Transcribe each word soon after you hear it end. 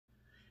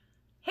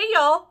Hey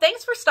y'all,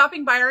 thanks for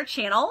stopping by our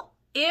channel.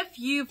 If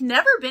you've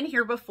never been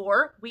here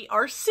before, we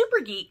are Super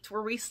Geeked,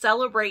 where we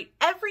celebrate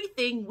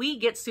everything we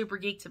get super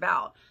geeked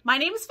about. My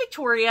name is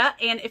Victoria,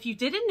 and if you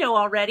didn't know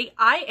already,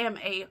 I am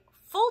a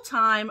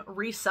full-time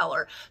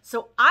reseller.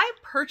 So I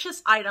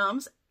purchase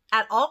items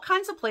at all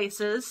kinds of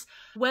places,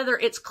 whether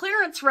it's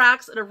clearance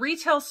racks at a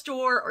retail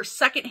store or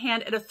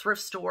secondhand at a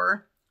thrift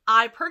store.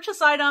 I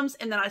purchase items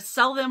and then I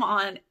sell them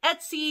on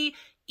Etsy,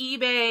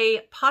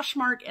 eBay,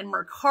 Poshmark, and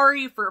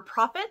Mercari for a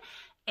profit.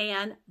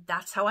 And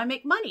that's how I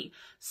make money.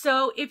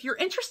 So if you're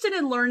interested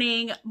in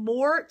learning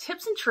more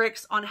tips and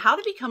tricks on how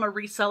to become a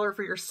reseller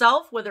for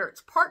yourself, whether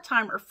it's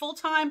part-time or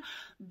full-time,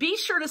 be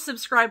sure to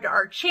subscribe to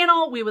our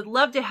channel. We would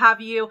love to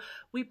have you.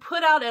 We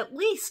put out at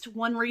least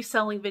one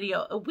reselling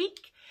video a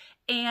week.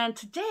 And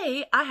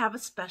today I have a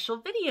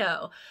special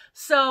video.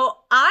 So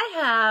I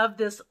have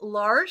this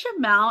large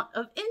amount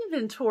of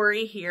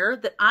inventory here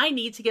that I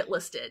need to get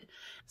listed.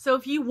 So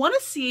if you want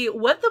to see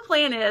what the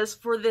plan is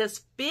for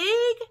this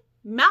big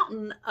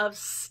mountain of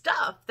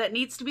stuff that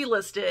needs to be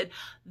listed,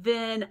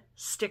 then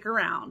stick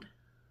around.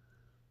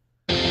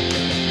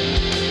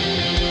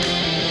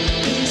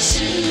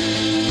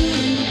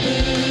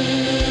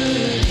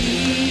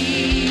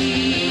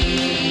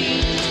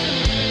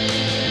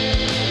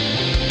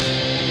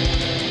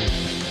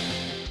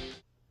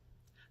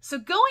 So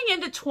going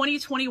into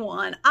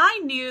 2021,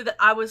 I knew that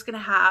I was going to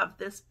have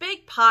this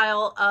big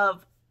pile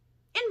of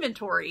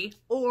inventory,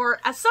 or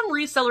as some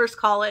resellers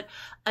call it,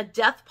 a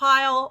death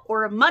pile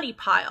or a money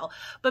pile.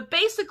 But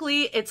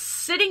basically it's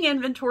sitting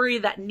inventory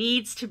that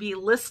needs to be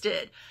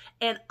listed,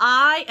 and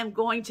I am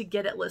going to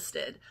get it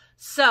listed.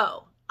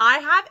 So I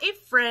have a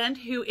friend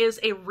who is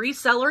a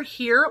reseller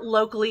here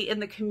locally in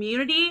the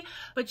community,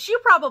 but you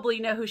probably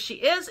know who she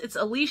is. It's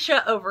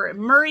Alicia over at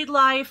Married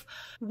Life.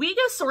 We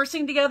go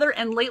sourcing together,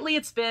 and lately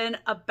it's been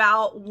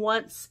about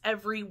once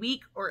every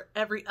week or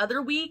every other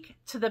week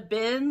to the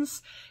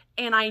bins.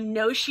 And I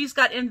know she's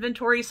got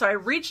inventory, so I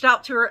reached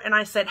out to her and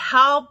I said,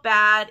 how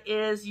bad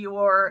is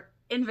your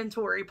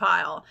inventory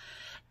pile?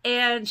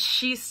 And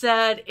she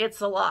said,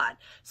 it's a lot.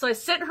 So I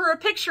sent her a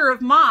picture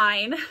of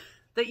mine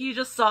that you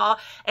just saw,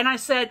 and I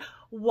said,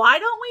 why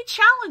don't we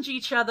challenge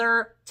each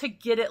other to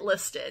get it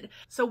listed?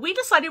 So we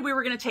decided we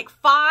were going to take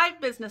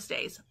 5 business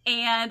days,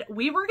 and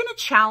we were going to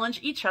challenge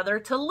each other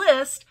to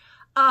list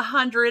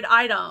 100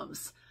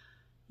 items.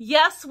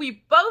 Yes,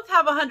 we both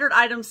have 100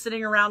 items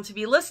sitting around to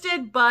be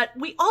listed, but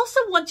we also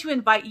want to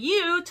invite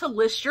you to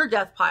list your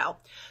death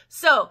pile.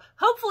 So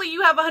hopefully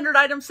you have 100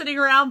 items sitting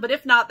around, but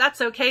if not, that's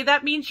okay.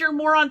 That means you're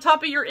more on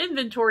top of your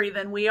inventory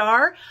than we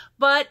are.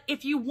 But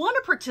if you want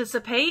to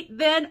participate,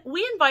 then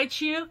we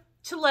invite you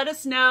to let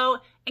us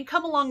know and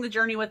come along the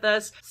journey with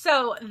us.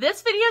 So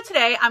this video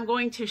today, I'm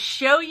going to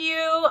show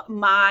you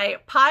my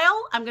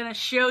pile. I'm going to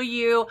show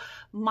you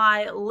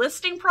my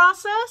listing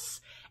process.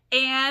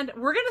 And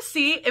we're going to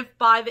see if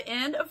by the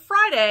end of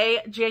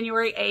Friday,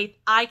 January 8th,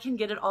 I can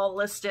get it all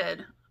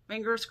listed.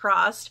 Fingers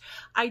crossed.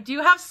 I do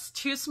have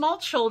 2 small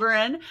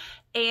children,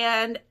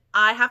 and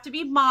I have to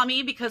be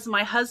mommy because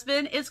my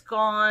husband is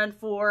gone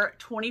for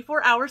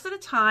 24 hours at a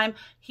time.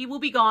 He will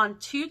be gone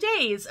 2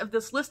 days of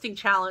this listing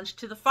challenge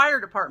to the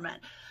fire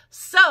department.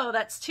 So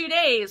that's 2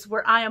 days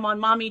where I am on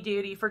mommy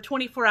duty for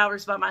 24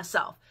 hours by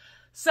myself.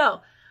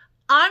 So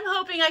I'm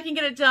hoping I can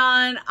get it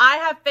done. I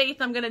have faith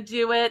I'm going to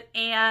do it,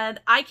 and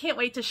I can't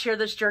wait to share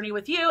this journey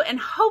with you.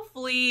 And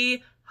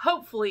hopefully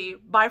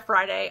by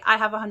Friday, I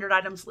have 100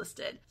 items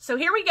listed. So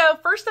here we go.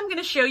 First, I'm going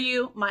to show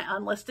you my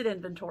unlisted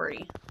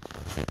inventory.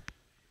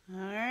 All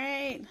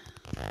right,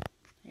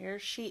 here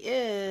she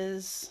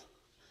is.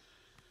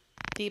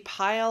 The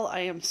pile I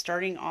am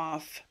starting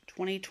off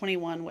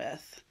 2021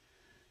 with.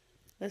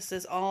 This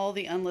is all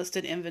the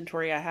unlisted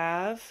inventory I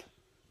have.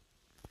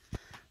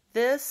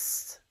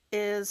 This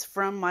is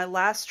from my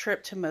last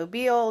trip to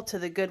Mobile, to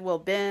the Goodwill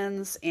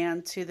bins,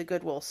 and to the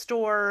Goodwill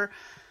store.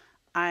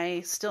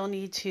 I still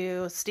need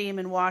to steam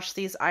and wash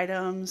these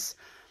items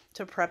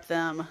to prep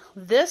them.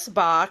 This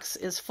box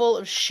is full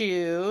of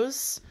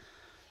shoes,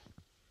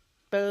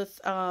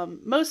 both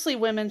mostly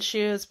women's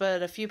shoes,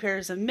 but a few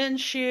pairs of men's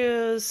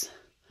shoes,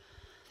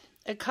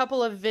 a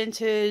couple of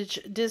vintage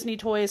Disney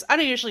toys. I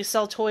don't usually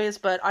sell toys,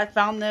 but I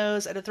found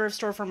those at a thrift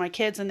store for my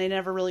kids, and they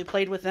never really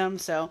played with them,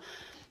 so I'm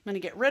going to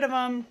get rid of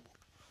them.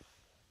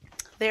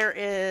 There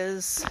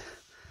is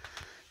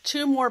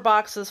 2 more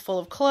boxes full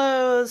of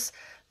clothes.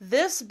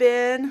 This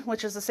bin,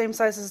 which is the same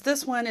size as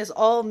this one, is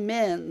all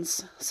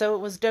men's. So it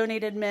was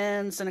donated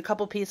men's and a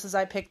couple pieces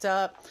I picked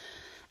up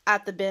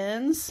at the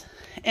bins.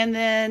 And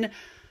then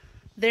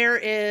there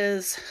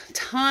is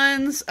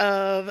tons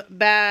of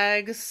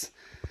bags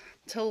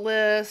to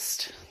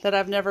list that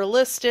I've never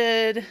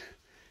listed.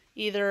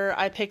 Either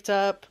I picked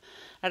up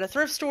at a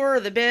thrift store, or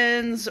the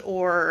bins,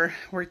 or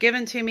were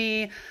given to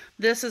me.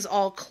 This is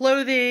all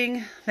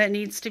clothing that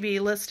needs to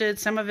be listed.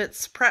 Some of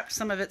it's prepped,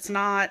 some of it's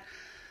not.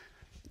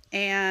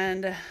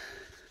 And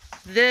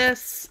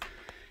this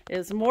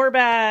is more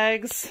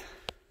bags.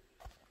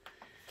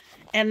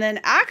 And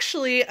then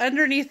actually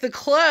underneath the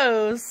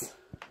clothes,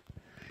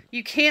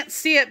 You can't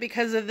see it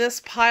because of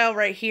this pile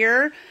right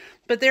here,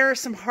 but there are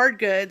some hard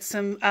goods,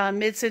 some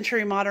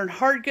mid-century modern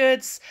hard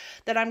goods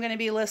that I'm going to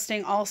be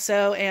listing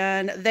also,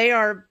 and they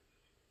are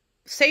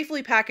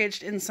safely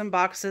packaged in some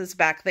boxes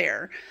back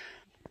there.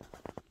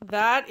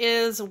 That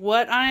is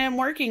what I am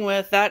working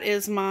with. That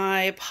is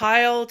my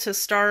pile to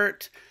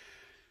start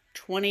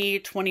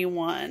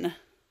 2021.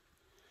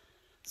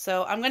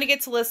 So I'm going to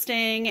get to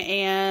listing,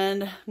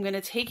 and I'm going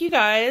to take you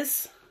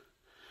guys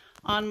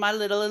on my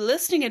little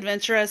listing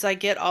adventure as I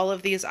get all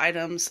of these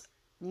items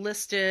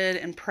listed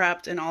and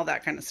prepped and all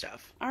that kind of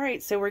stuff. All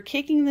right, so we're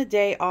kicking the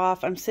day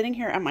off. I'm sitting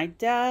here at my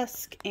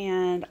desk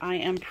and I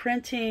am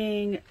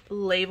printing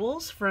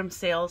labels from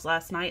sales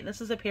last night.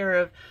 This is a pair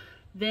of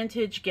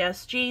vintage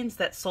Guess jeans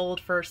that sold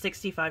for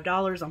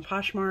 $65 on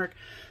Poshmark.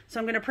 So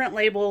I'm going to print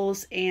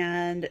labels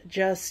and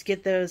just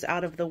get those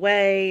out of the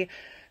way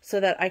so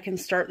that I can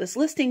start this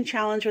listing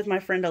challenge with my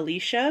friend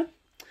Alicia.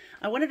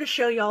 I wanted to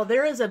show y'all,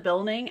 there is a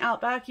building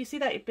out back. You see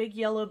that big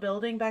yellow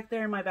building back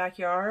there in my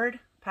backyard,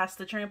 past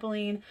the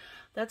trampoline?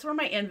 That's where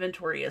my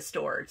inventory is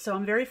stored. So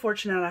I'm very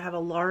fortunate I have a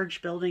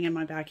large building in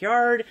my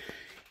backyard,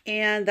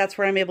 and that's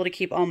where I'm able to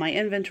keep all my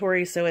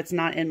inventory, so it's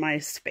not in my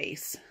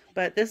space.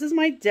 But this is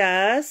my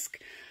desk.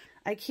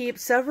 I keep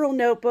several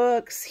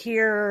notebooks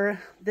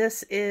here.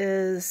 This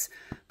is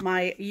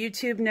my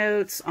YouTube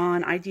notes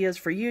on ideas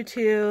for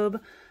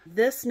YouTube.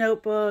 This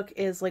notebook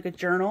is like a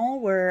journal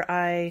where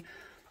I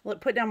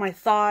put down my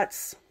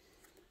thoughts.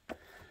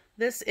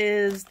 This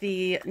is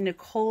the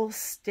Nicole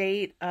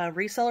State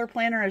reseller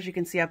planner. As you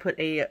can see, I put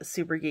a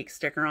Super Geek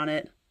sticker on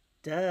it.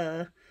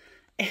 Duh.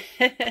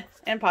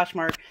 And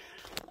Poshmark.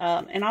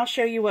 And I'll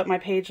show you what my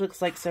page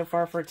looks like so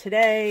far for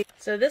today.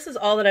 So this is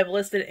all that I've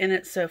listed in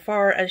it so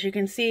far. As you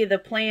can see, the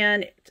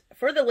plan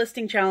for the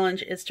listing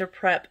challenge is to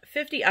prep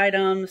 50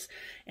 items,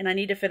 and I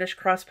need to finish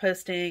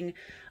cross-posting.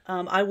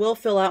 I will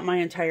fill out my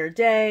entire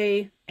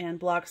day and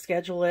block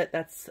schedule it.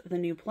 That's the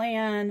new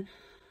plan.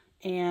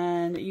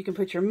 And you can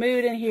put your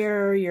mood in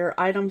here, your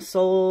items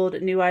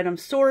sold, new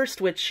items sourced,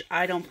 which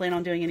I don't plan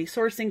on doing any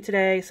sourcing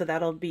today, so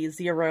that'll be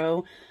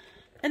 0.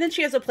 And then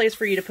she has a place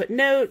for you to put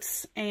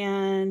notes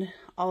and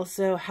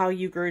also how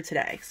you grew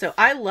today. So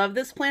I love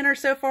this planner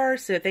so far,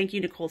 so thank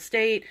you, Nicole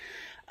State.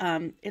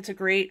 It's a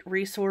great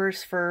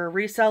resource for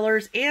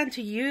resellers and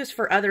to use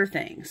for other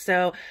things.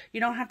 So you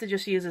don't have to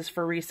just use this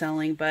for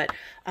reselling, but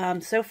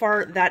so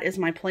far that is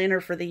my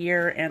planner for the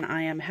year, and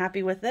I am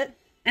happy with it.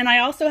 And I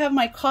also have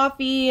my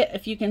coffee.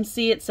 If you can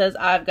see, it says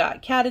I've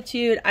got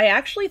Catitude. I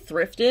actually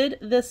thrifted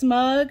this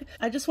mug.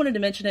 I just wanted to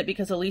mention it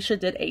because Alicia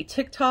did a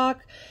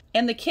TikTok,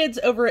 and the kids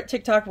over at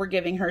TikTok were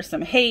giving her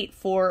some hate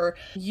for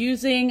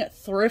using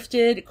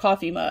thrifted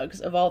coffee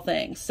mugs of all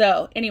things.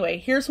 So anyway,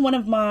 here's one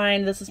of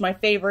mine. This is my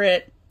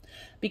favorite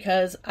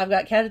because I've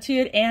got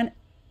Catitude and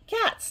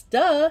cats,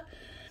 duh.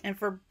 And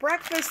for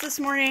breakfast this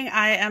morning,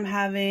 I am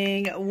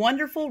having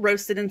wonderful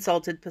roasted and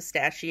salted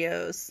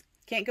pistachios.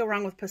 Can't go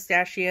wrong with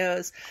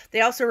pistachios.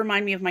 They also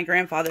remind me of my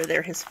grandfather.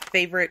 They're his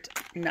favorite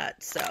nut.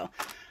 So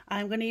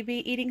I'm going to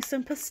be eating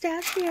some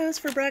pistachios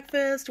for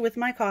breakfast with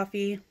my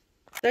coffee.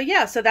 So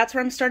yeah, so that's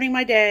where I'm starting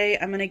my day.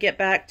 I'm going to get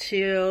back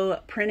to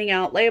printing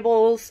out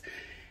labels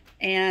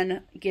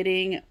and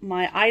getting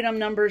my item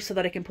numbers so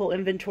that I can pull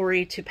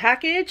inventory to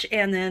package.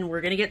 And then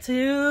we're going to get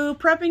to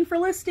prepping for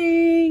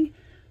listing.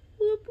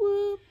 Whoop,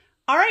 whoop.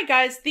 All right,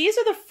 guys, these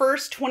are the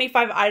first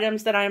 25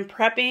 items that I'm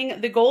prepping.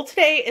 The goal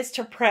today is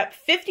to prep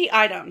 50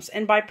 items.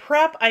 And by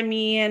prep, I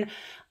mean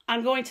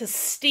I'm going to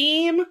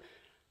steam,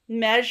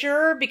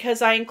 measure,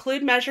 because I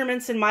include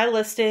measurements in my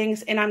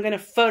listings, and I'm going to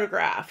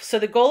photograph. So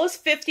the goal is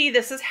 50.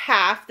 This is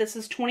half. This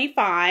is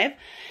 25.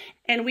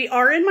 And we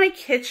are in my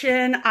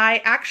kitchen.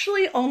 I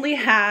actually only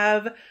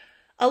have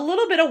a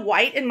little bit of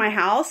white in my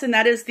house, and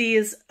that is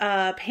these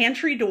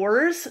pantry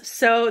doors.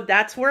 So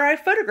that's where I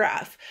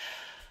photograph.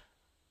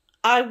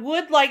 I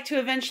would like to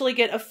eventually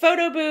get a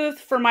photo booth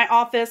for my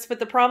office, but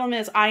the problem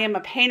is I am a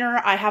painter.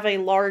 I have a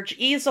large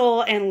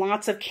easel and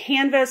lots of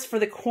canvas for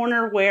the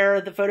corner where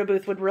the photo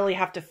booth would really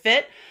have to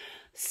fit.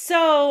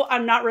 So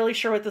I'm not really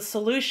sure what the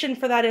solution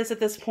for that is at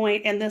this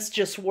point, and this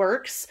just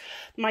works.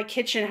 My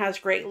kitchen has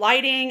great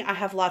lighting. I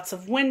have lots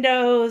of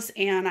windows,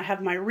 and I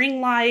have my ring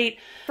light.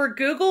 For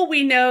Google,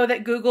 we know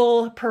that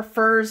Google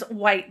prefers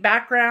white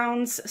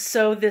backgrounds,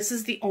 so this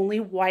is the only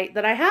white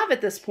that I have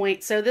at this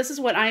point. So this is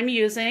what I'm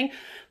using,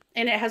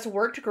 and it has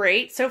worked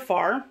great so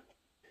far.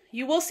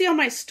 You will see on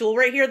my stool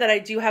right here that I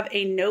do have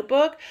a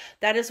notebook.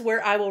 That is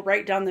where I will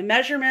write down the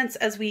measurements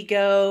as we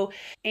go.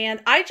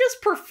 And I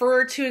just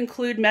prefer to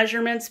include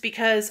measurements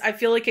because I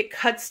feel like it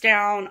cuts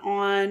down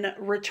on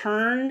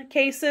return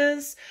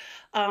cases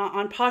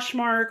on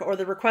Poshmark or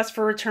the request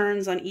for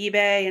returns on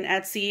eBay and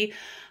Etsy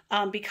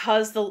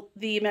because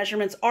the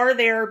measurements are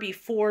there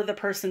before the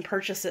person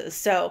purchases.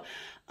 So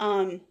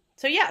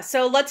yeah,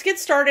 so let's get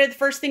started. The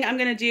first thing I'm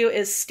going to do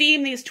is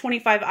steam these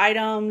 25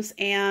 items,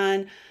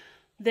 and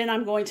then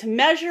I'm going to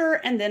measure,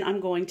 and then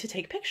I'm going to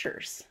take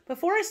pictures.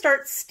 Before I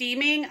start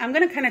steaming, I'm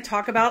going to kind of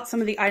talk about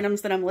some of the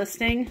items that I'm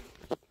listing.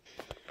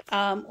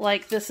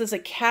 Like this is a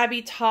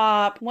cabbie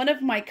top. One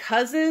of my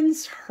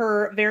cousins,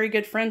 her very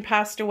good friend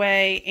passed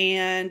away,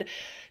 and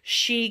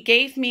she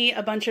gave me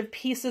a bunch of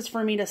pieces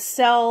for me to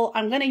sell.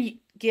 I'm going to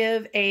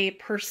give a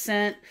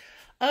 %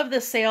 of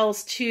the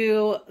sales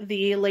to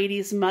the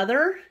lady's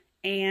mother,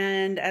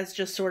 and as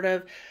just sort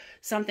of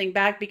something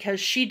back, because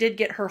she did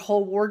get her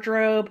whole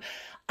wardrobe.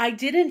 I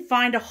didn't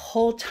find a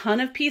whole ton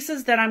of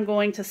pieces that I'm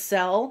going to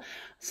sell.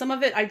 Some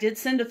of it I did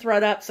send to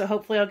ThredUp, so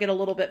hopefully I'll get a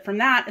little bit from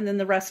that. And then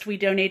the rest we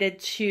donated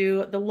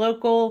to the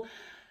local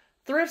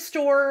thrift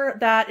store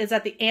that is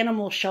at the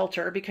animal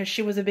shelter, because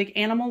she was a big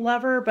animal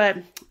lover. But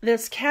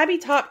this cabbie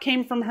top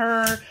came from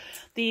her.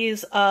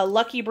 These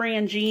Lucky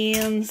Brand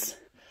jeans.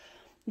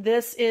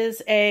 This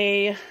is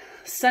a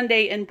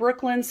Sunday in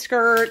Brooklyn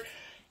skirt.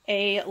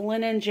 A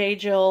linen J.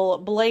 Jill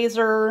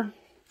blazer.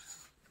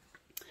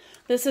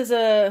 This is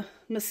a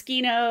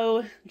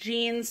Moschino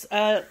jeans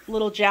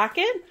little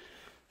jacket.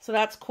 So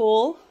that's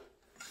cool.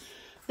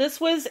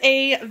 This was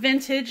a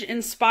vintage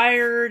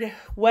inspired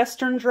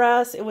Western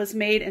dress. It was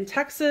made in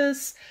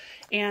Texas,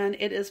 and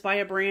it is by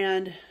a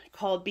brand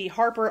called B.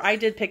 Harper. I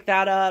did pick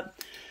that up.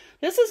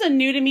 This is a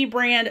new to me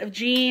brand of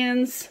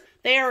jeans.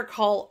 They are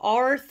called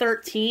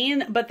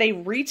R13, but they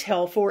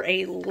retail for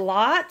a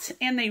lot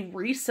and they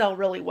resell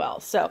really well.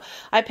 So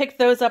I picked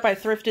those up. I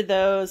thrifted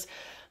those.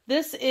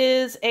 This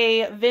is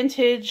a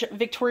vintage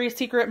Victoria's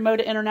Secret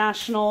Moda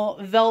International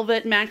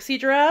velvet maxi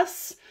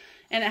dress,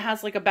 and it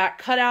has like a back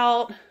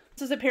cutout.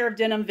 This is a pair of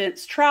denim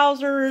Vince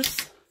trousers,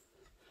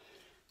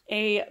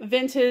 a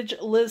vintage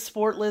Liz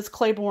Sport Liz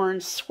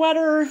Claiborne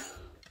sweater.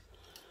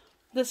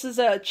 This is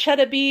a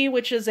Chetta B,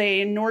 which is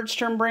a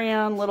Nordstrom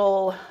brand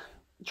little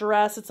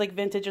dress. It's like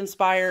vintage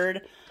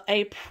inspired.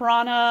 A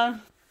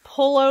Prana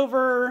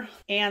pullover,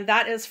 and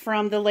that is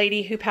from the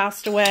lady who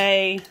passed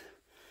away.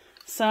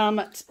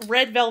 Some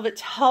red velvet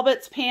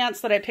Talbot's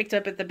pants that I picked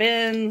up at the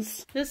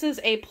bins. This is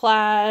a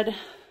plaid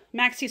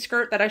maxi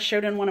skirt that I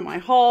showed in one of my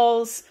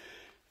hauls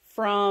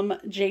from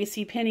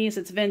JCPenney's.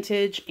 It's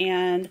vintage,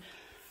 and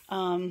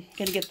gonna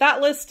get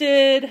that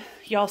listed.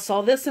 Y'all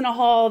saw this in a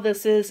haul.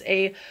 This is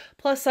a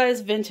plus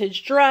size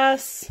vintage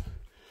dress.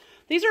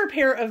 These are a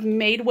pair of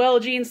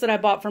Madewell jeans that I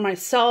bought for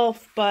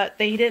myself, but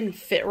they didn't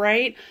fit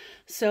right.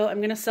 So I'm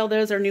going to sell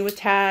those. They're new with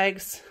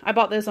tags. I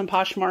bought those on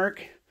Poshmark.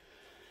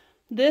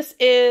 This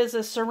is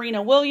a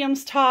Serena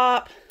Williams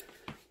top.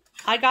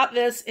 I got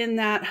this in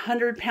that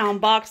 100-pound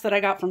box that I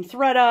got from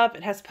ThredUp.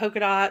 It has polka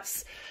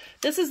dots.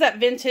 This is that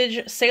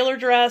vintage sailor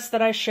dress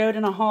that I showed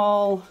in a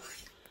haul.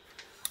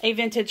 A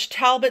vintage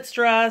Talbot's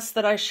dress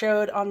that I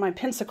showed on my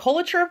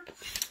Pensacola trip.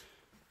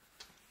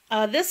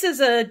 This is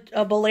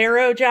a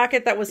bolero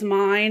jacket that was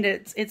mine.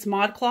 It's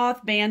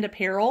ModCloth band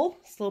apparel.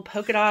 It's little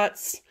polka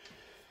dots.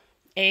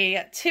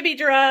 A Tibby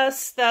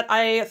dress that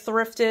I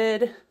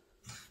thrifted.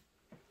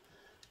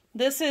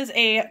 This is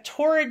a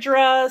Torrid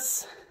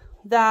dress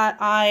that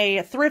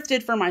I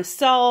thrifted for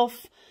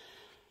myself.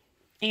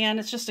 And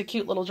it's just a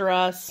cute little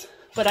dress,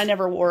 but I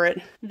never wore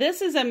it.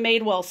 This is a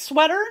Madewell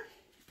sweater,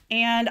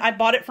 and I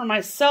bought it for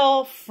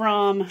myself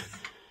from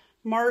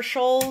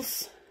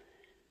Marshall's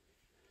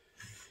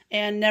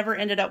and never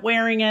ended up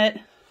wearing it.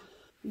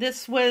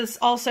 This was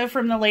also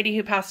from the lady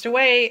who passed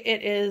away.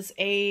 It is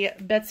a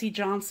Betsy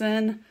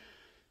Johnson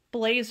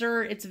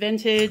blazer. It's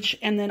vintage,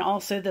 and then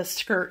also the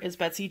skirt is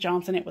Betsy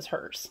Johnson. It was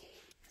hers.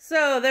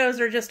 So those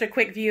are just a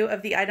quick view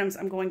of the items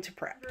I'm going to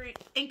prep.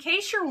 In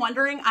case you're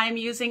wondering, I'm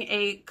using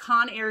a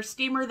Conair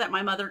steamer that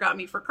my mother got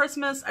me for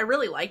Christmas. I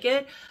really like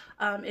it.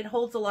 It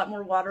holds a lot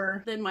more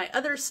water than my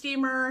other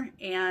steamer,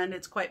 and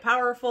it's quite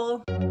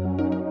powerful.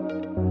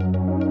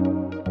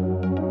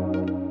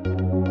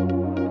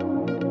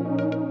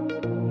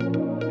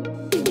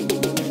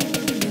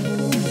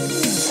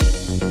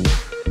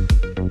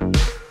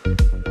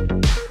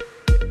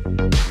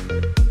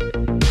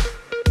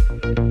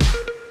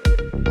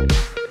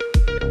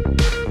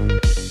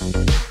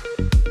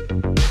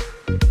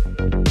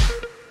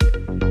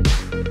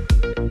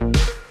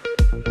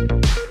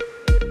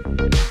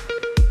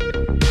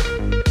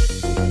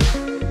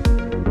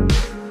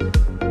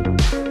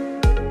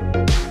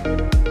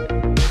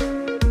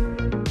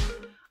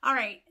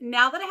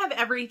 Now that I have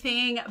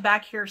everything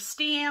back here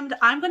steamed,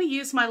 I'm going to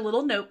use my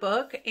little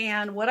notebook,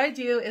 and what I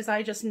do is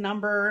I just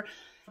number,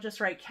 just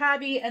write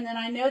cabbie, and then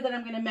I know that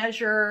I'm going to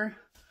measure,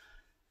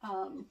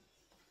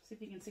 see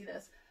if you can see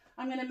this,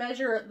 I'm going to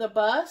measure the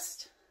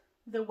bust,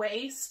 the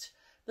waist,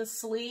 the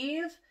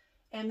sleeve,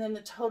 and then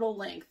the total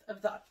length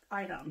of the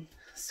item.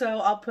 So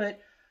I'll put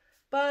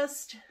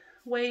bust,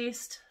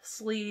 waist,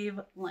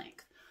 sleeve,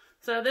 length.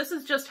 So this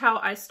is just how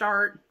I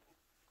start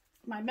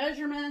my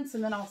measurements,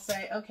 and then I'll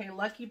say, okay,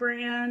 Lucky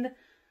Brand.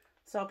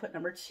 So I'll put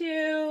number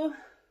 2.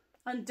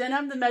 On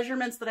denim, the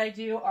measurements that I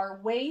do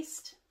are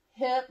waist,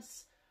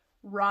 hips,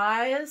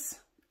 rise,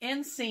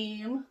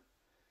 inseam.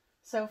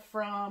 So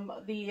from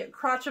the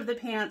crotch of the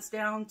pants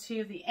down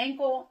to the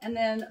ankle, and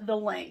then the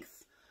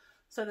length.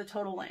 So the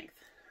total length.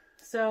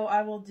 So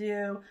I will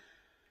do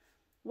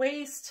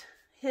waist,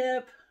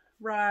 hip,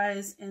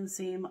 rise,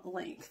 inseam,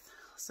 length.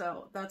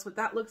 So that's what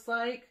that looks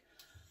like.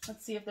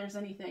 Let's see if there's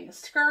anything.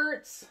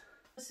 Skirts.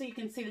 So you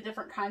can see the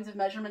different kinds of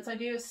measurements I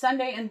do.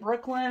 Sunday in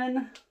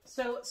Brooklyn.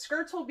 So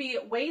skirts will be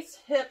waist,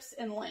 hips,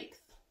 and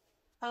length.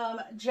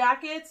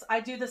 Jackets,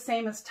 I do the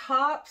same as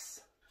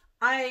tops.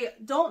 I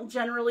don't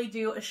generally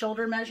do a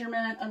shoulder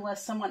measurement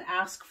unless someone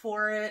asks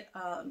for it.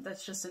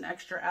 That's just an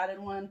extra added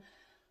one.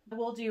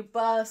 We'll do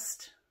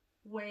bust,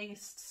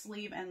 waist,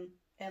 sleeve, and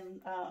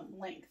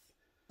length.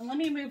 And let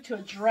me move to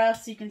a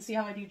dress so you can see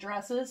how I do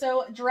dresses.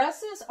 So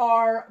dresses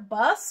are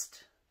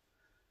bust,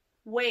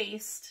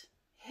 waist,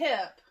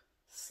 hip,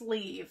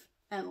 sleeve,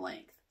 and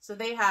length. So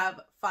they have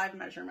 5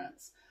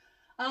 measurements.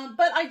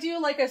 But I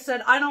do, like I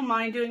said, I don't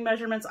mind doing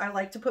measurements. I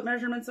like to put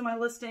measurements in my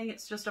listing.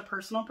 It's just a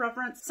personal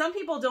preference. Some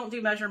people don't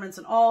do measurements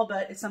at all,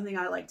 but it's something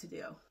I like to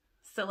do.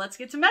 So let's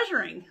get to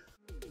measuring.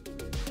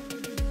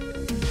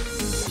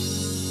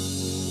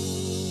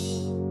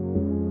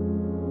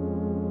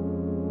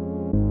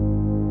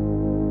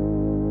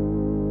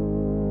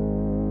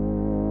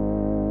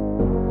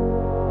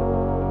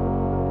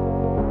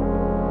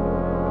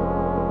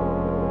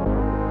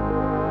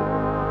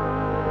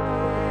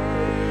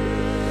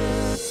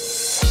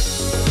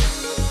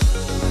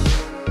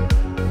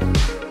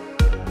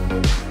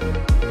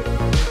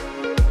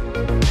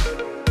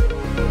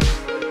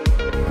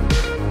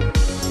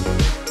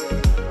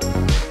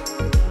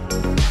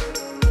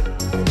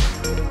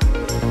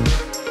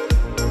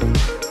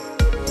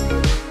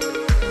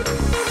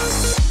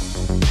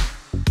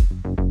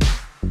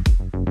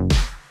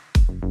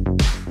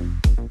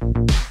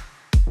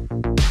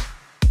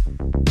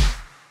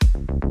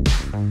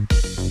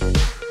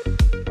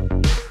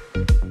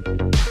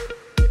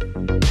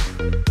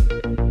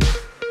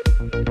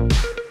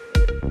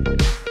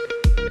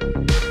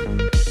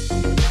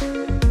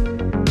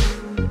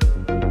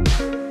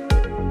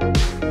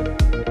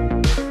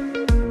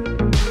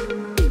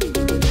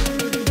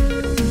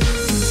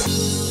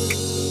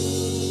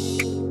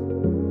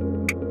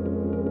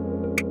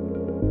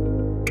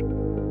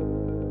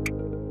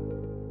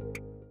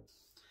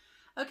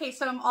 Okay,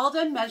 so I'm all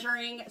done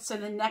measuring. So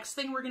the next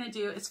thing we're going to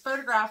do is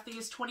photograph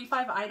these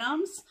 25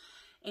 items,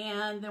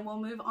 and then we'll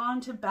move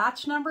on to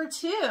batch number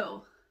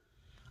 2.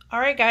 All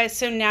right, guys,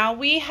 so now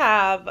we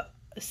have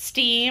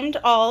steamed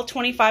all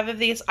 25 of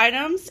these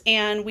items,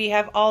 and we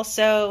have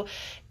also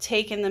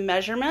taken the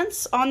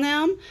measurements on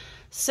them.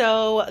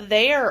 So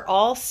they are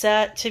all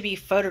set to be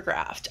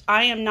photographed.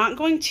 I am not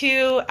going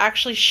to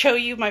actually show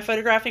you my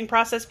photographing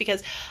process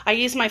because I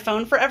use my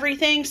phone for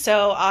everything,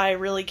 so I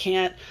really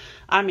can't.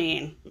 I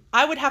mean,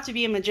 I would have to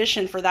be a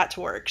magician for that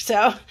to work.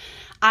 So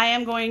I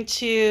am going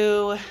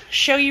to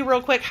show you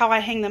real quick how I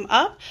hang them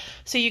up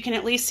so you can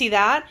at least see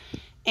that,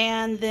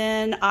 and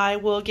then I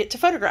will get to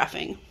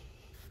photographing.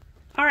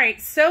 All right,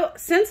 so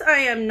since I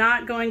am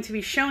not going to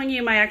be showing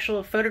you my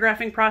actual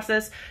photographing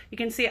process, you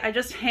can see I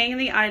just hang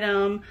the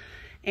item,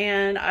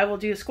 and I will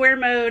do square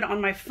mode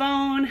on my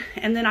phone,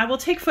 and then I will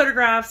take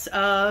photographs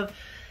of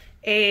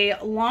a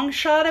long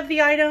shot of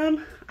the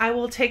item. I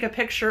will take a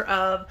picture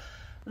of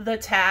the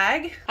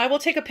tag. I will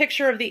take a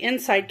picture of the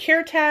inside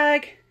care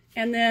tag,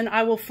 and then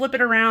I will flip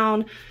it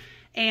around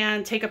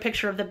and take a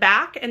picture of the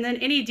back, and then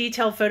any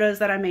detailed photos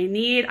that I may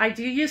need. I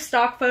do use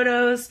stock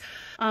photos.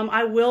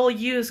 I will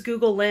use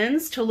Google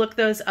Lens to look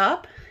those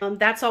up.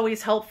 That's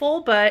always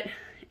helpful, but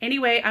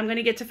anyway, I'm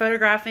gonna get to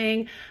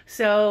photographing,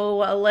 so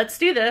let's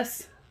do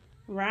this.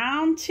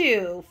 Round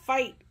 2,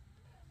 fight.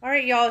 All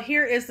right, y'all,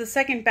 here is the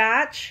second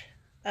batch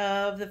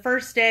of the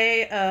first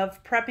day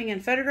of prepping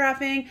and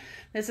photographing.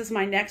 This is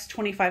my next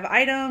 25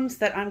 items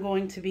that I'm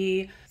going to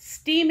be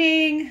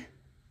steaming,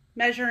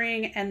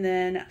 measuring, and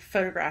then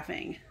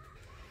photographing.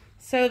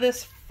 So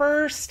this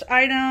first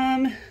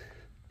item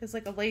is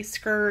like a lace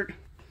skirt,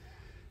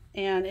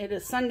 and it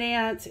is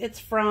Sundance. It's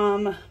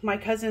from my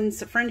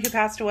cousin's friend who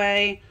passed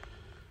away.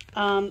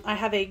 I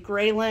have a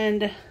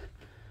Greyland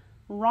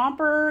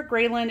romper.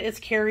 Greyland is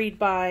carried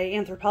by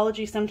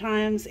Anthropologie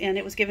sometimes, and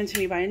it was given to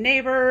me by a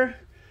neighbor.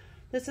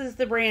 This is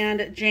the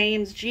brand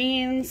James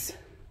Jeans.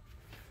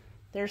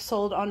 They're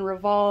sold on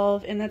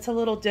Revolve, and that's a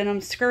little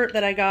denim skirt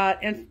that I got,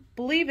 and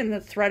believe in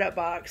the ThredUp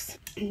box.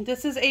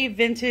 This is a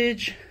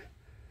vintage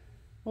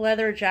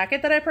leather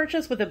jacket that I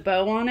purchased with a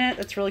bow on it.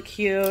 That's really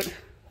cute.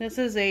 This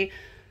is a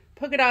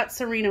polka dot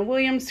Serena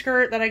Williams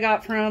skirt that I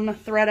got from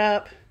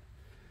ThredUp.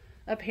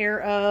 A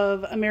pair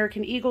of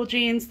American Eagle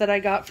jeans that I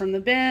got from the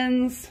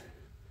bins.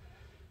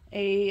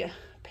 A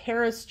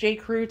Paris J.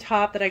 Crew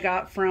top that I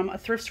got from a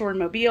thrift store in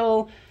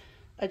Mobile.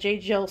 A J.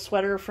 Jill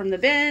sweater from the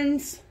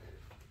bins.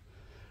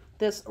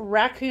 This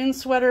raccoon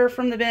sweater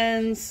from the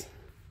bins.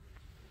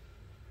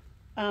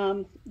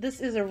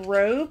 This is a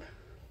robe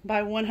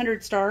by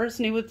 100 Stars,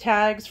 new with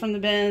tags from the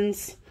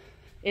bins.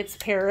 It's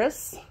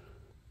Paris.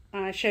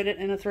 I showed it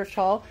in a thrift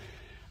haul.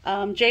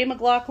 J.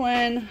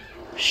 McLaughlin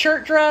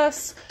shirt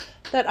dress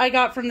that I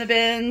got from the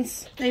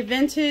bins. A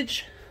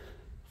vintage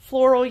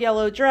floral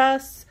yellow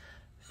dress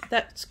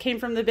that came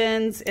from the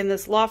bins, and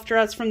this loft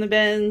dress from the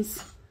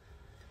bins.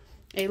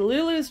 A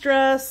Lulu's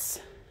dress,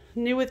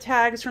 new with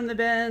tags from the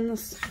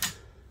bins.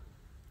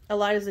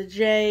 Eliza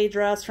J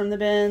dress from the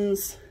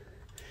bins.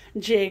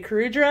 J.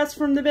 Crew dress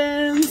from the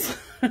bins,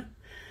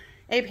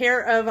 a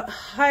pair of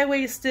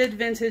high-waisted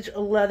vintage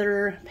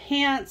leather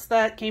pants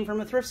that came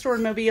from a thrift store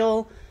in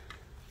Mobile,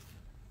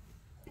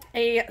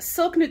 a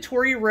silk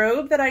Natori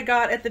robe that I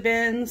got at the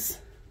bins.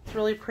 It's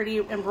really pretty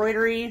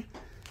embroidery,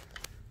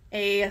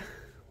 a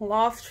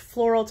loft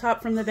floral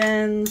top from the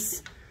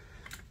bins,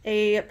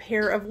 a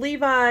pair of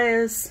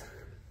Levi's,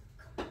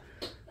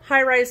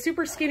 high-rise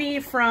super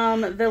skinny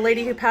from the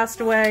lady who passed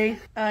away,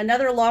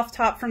 another loft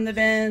top from the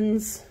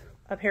bins,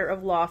 a pair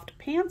of loft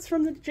pants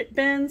from the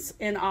bins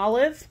in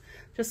olive,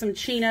 just some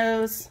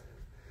chinos,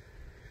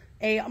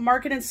 a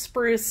Market and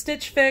Spruce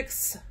Stitch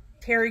Fix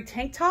terry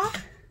tank top,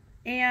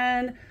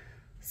 and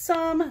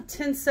some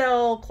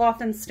Tencel cloth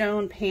and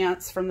stone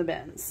pants from the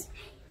bins.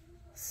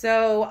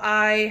 So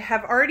I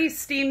have already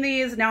steamed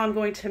these. Now I'm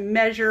going to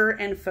measure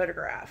and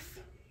photograph.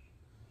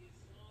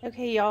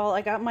 Okay, y'all,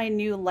 I got my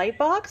new light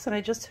box and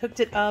I just hooked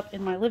it up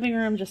in my living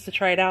room just to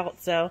try it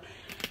out. So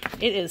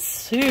it is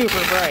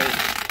super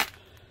bright.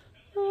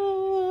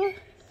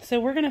 So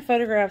we're gonna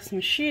photograph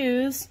some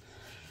shoes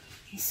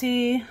and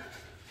see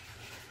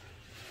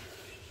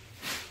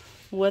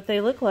what they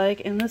look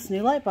like in this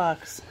new light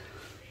box.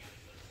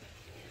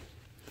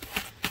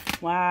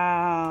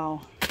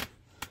 Wow.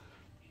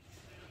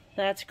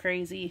 That's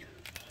crazy.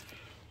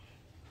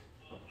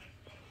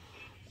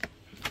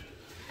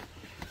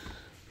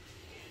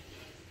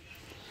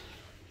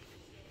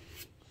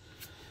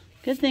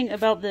 Good thing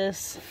about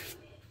this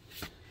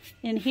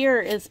in here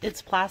is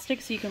it's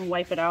plastic, so you can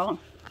wipe it out.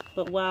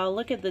 But wow,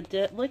 look at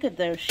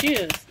those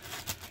shoes.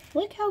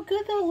 Look how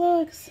good that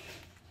looks.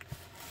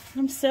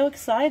 I'm so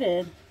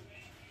excited.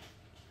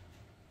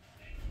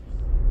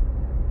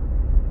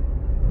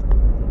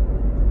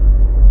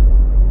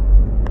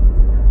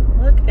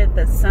 Look at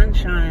the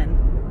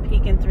sunshine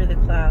peeking through the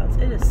clouds.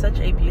 It is such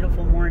a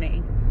beautiful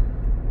morning.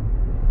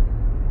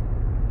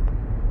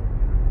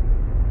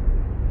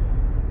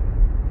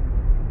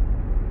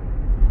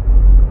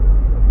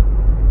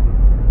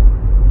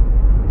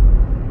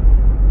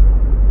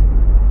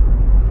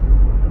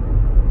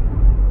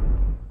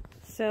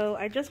 So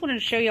I just wanted to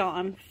show y'all,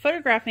 I'm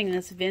photographing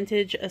this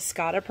vintage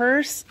Escada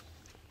purse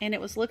and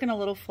it was looking a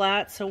little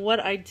flat. So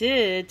what I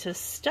did to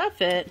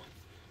stuff it,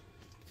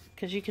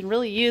 because you can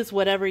really use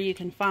whatever you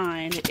can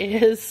find,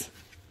 is,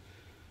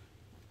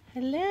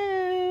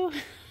 hello,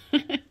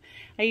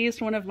 I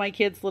used one of my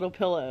kids' little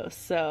pillows.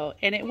 So,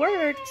 and it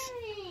worked.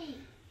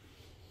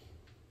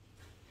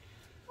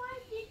 Why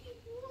did you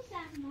do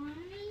that, Mommy?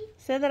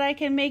 So that I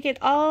can make it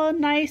all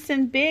nice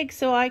and big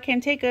so I can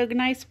take a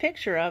nice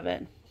picture of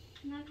it.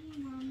 Love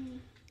you, Mommy.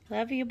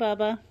 Love you,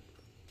 Bubba.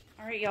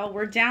 All right, y'all,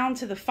 we're down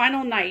to the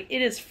final night.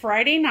 It is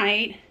Friday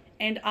night,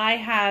 and I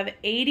have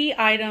 80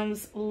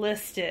 items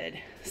listed.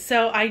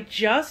 So I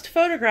just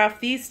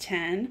photographed these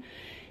 10,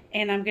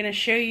 and I'm gonna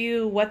show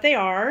you what they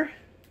are.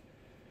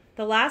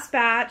 The last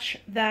batch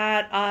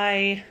that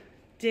I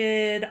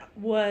did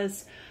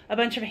was a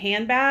bunch of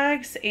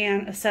handbags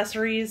and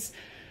accessories.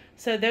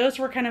 So those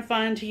were kind of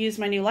fun to use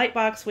my new light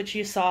box, which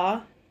you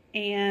saw.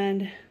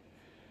 And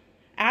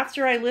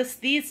after I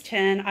list these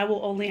 10, I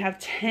will only have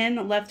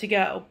 10 left to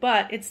go,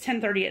 but it's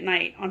 10:30 at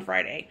night on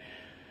Friday.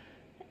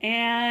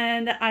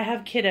 And I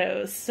have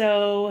kiddos,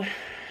 so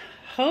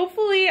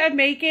hopefully I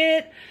make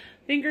it,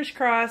 fingers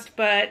crossed,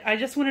 but I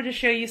just wanted to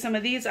show you some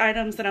of these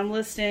items that I'm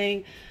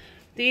listing.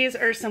 These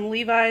are some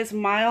Levi's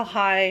Mile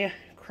High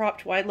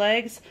cropped wide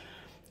legs.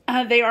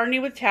 They are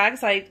new with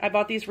tags. I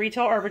bought these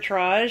retail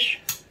arbitrage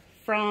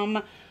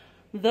from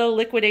the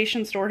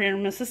liquidation store here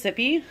in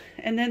Mississippi.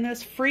 And then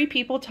this Free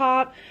People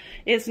top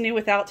is new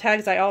without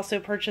tags. I also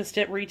purchased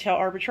it retail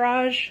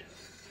arbitrage,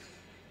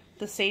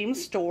 the same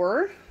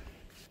store.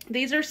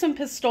 These are some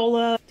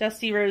Pistola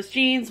Dusty Rose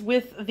jeans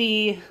with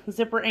the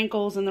zipper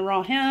ankles and the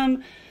raw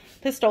hem.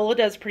 Pistola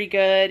does pretty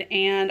good,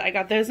 and I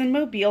got those in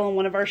Mobile on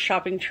one of our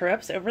shopping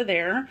trips over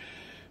there.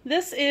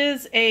 This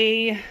is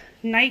a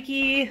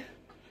Nike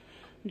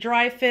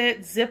dry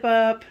fit zip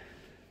up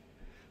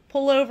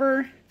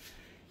pullover,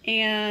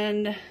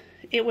 and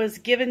it was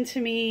given to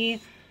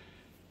me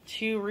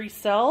to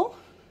resell.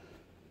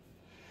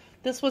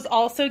 This was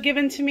also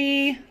given to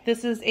me.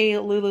 This is a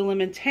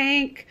Lululemon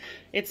tank.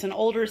 It's an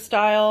older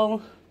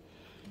style.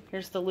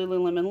 Here's the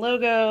Lululemon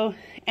logo.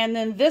 And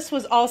then this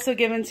was also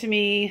given to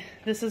me.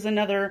 This is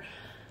another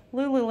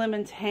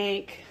Lululemon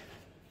tank.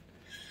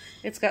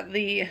 It's got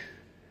the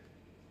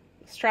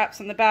straps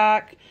in the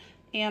back,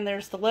 and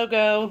there's the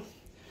logo.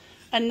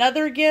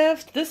 Another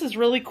gift, this is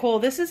really cool.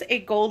 This is a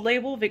gold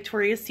label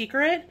Victoria's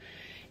Secret,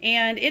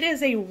 and it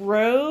is a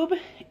robe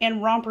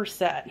and romper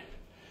set.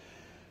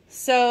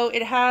 So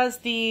it has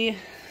the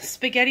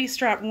spaghetti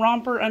strap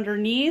romper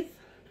underneath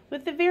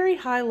with the very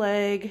high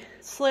leg,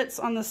 slits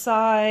on the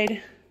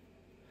side,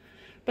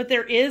 but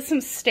there is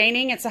some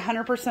staining. It's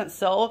 100%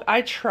 silk.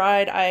 I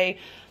tried, I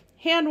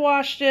hand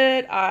washed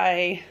it,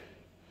 I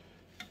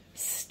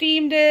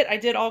steamed it, I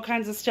did all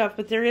kinds of stuff,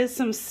 but there is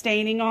some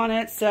staining on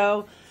it.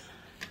 So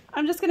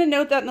I'm just gonna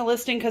note that in the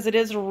listing because it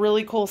is a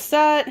really cool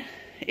set.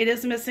 It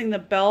is missing the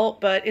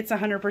belt, but it's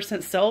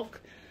 100%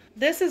 silk.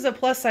 This is a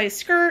plus size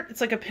skirt.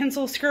 It's like a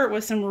pencil skirt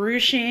with some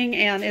ruching,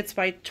 and it's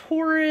by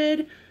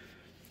Torrid.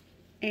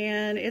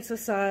 And it's a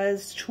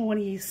size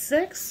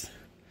 26.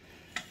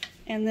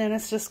 And then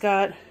it's just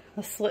got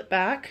a slit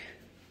back.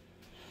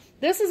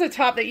 This is a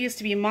top that used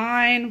to be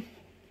mine.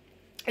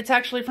 It's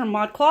actually from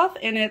ModCloth,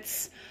 and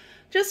it's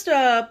just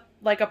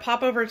like a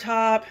popover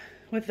top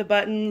with the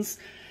buttons.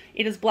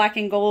 It is black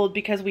and gold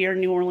because we are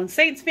New Orleans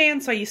Saints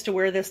fans, so I used to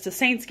wear this to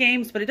Saints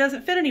games, but it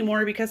doesn't fit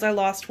anymore because I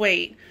lost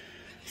weight.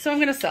 So I'm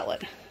going to sell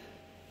it.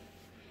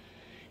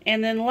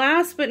 And then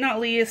last but not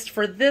least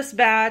for this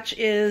batch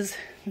is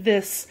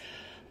this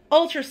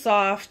ultra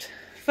soft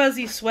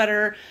fuzzy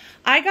sweater.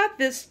 I got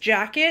this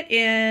jacket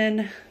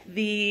in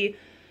the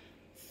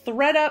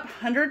Thread Up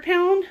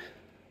 100-pound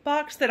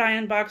box that I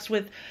unboxed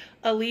with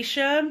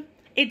Alicia.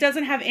 It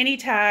doesn't have any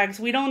tags.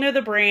 We don't know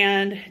the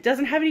brand. It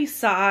doesn't have any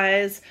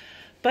size,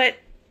 but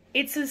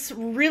it's this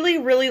really,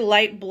 really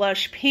light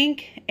blush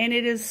pink, and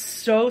it is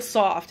so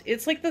soft.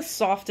 It's like the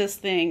softest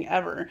thing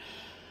ever.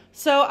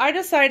 So I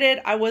decided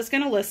I was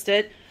going to list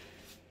it.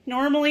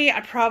 Normally,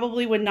 I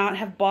probably would not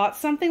have bought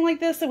something like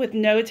this with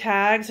no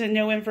tags and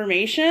no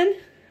information.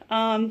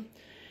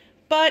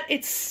 But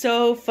it's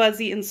so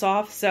fuzzy and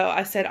soft, so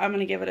I said I'm going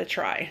to give it a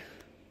try.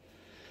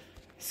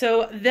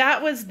 So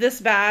that was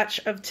this batch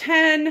of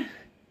 10.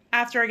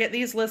 After I get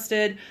these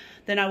listed,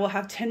 then I will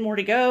have 10 more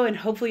to go, and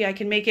hopefully I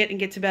can make it and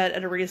get to bed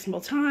at a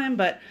reasonable time,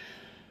 but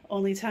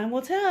only time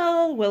will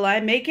tell. Will I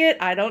make it?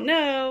 I don't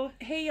know.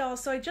 Hey y'all,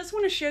 so I just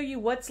want to show you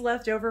what's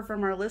left over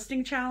from our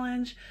listing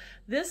challenge.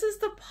 This is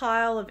the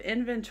pile of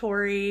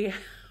inventory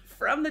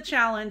from the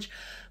challenge,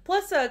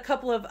 plus a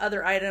couple of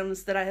other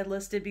items that I had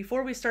listed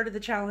before we started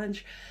the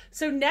challenge.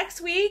 So next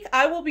week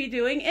I will be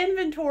doing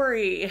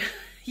inventory.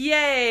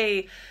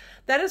 Yay!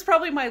 That is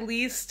probably my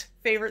least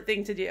favorite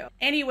thing to do.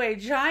 Anyway,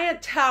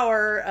 giant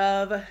tower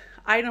of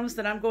items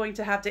that I'm going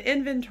to have to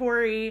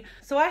inventory.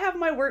 So I have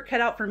my work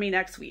cut out for me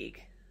next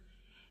week.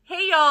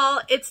 Hey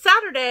y'all, it's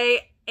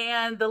Saturday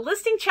and the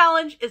listing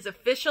challenge is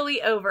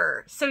officially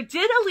over. So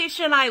did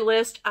Alicia and I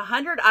list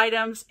 100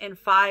 items in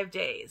 5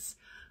 days?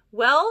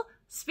 Well,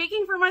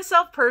 speaking for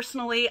myself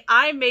personally,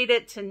 I made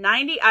it to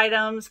 90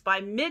 items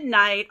by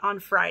midnight on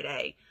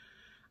Friday.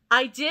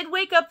 I did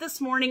wake up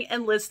this morning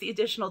and list the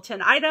additional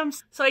 10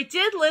 items. So I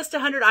did list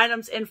 100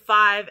 items in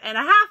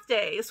 5.5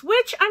 days,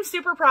 which I'm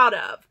super proud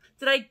of.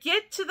 Did I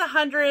get to the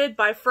 100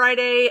 by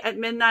Friday at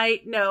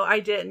midnight? No, I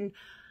didn't.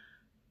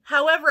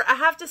 However, I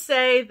have to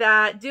say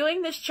that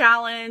doing this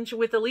challenge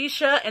with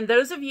Alicia and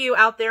those of you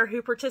out there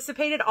who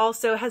participated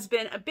also has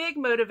been a big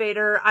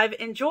motivator. I've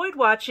enjoyed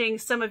watching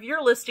some of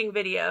your listing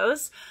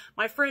videos.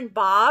 My friend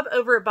Bob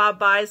over at B0B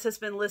Buys has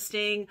been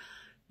listing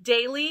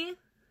daily,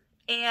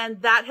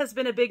 and that has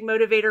been a big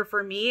motivator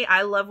for me.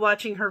 I love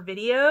watching her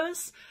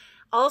videos.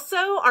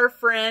 Also, our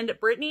friend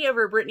Brittany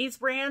over at Brittany's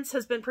Brands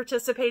has been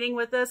participating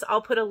with us.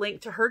 I'll put a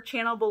link to her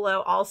channel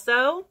below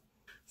also.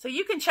 So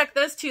you can check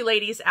those two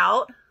ladies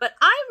out. But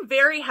I'm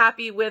very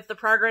happy with the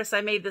progress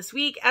I made this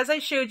week. As I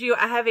showed you,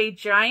 I have a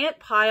giant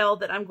pile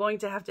that I'm going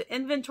to have to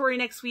inventory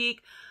next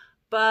week.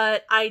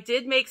 But I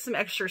did make some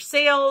extra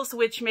sales,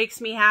 which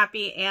makes me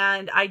happy.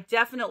 And I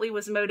definitely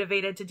was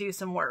motivated to do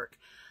some work.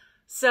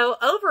 So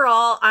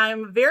overall,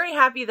 I'm very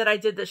happy that I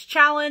did this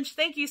challenge.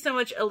 Thank you so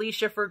much,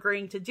 Alicia, for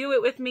agreeing to do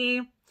it with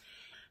me.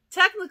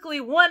 Technically,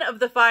 one of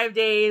the 5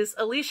 days,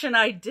 Alicia and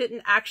I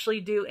didn't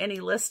actually do any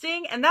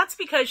listing, and that's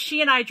because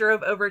she and I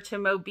drove over to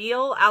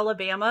Mobile,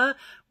 Alabama,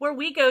 where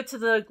we go to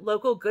the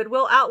local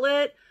Goodwill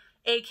outlet,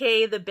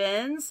 aka the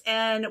Bins,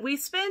 and we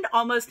spend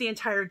almost the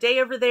entire day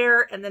over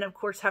there, and then of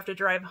course have to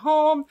drive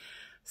home.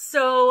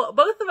 So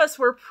both of us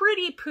were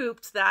pretty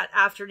pooped that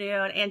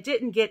afternoon and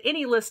didn't get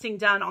any listing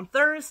done on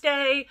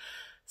Thursday.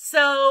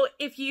 So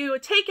if you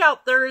take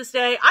out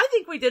Thursday, I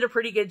think we did a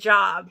pretty good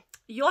job.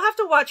 You'll have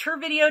to watch her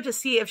video to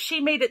see if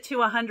she made it to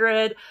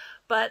 100,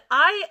 but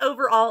I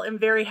overall am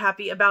very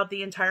happy about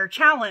the entire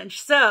challenge.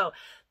 So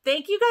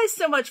thank you guys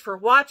so much for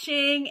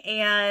watching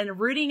and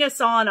rooting us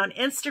on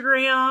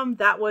Instagram.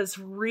 That was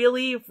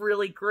really,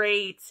 really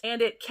great.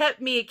 And it kept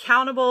me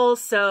accountable.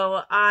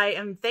 So I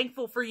am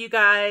thankful for you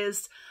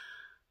guys.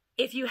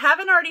 If you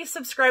haven't already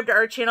subscribed to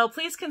our channel,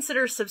 please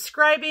consider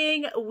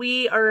subscribing.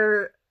 We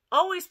are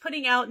always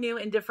putting out new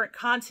and different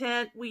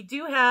content. We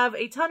do have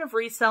a ton of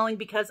reselling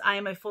because I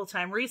am a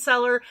full-time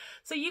reseller.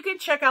 So you can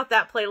check out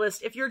that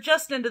playlist if you're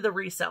just into the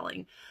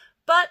reselling.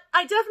 But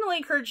I definitely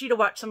encourage you to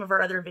watch some of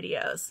our other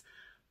videos.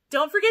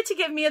 Don't forget to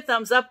give me a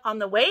thumbs up on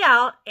the way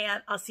out,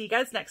 and I'll see you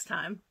guys next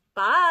time.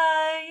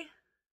 Bye!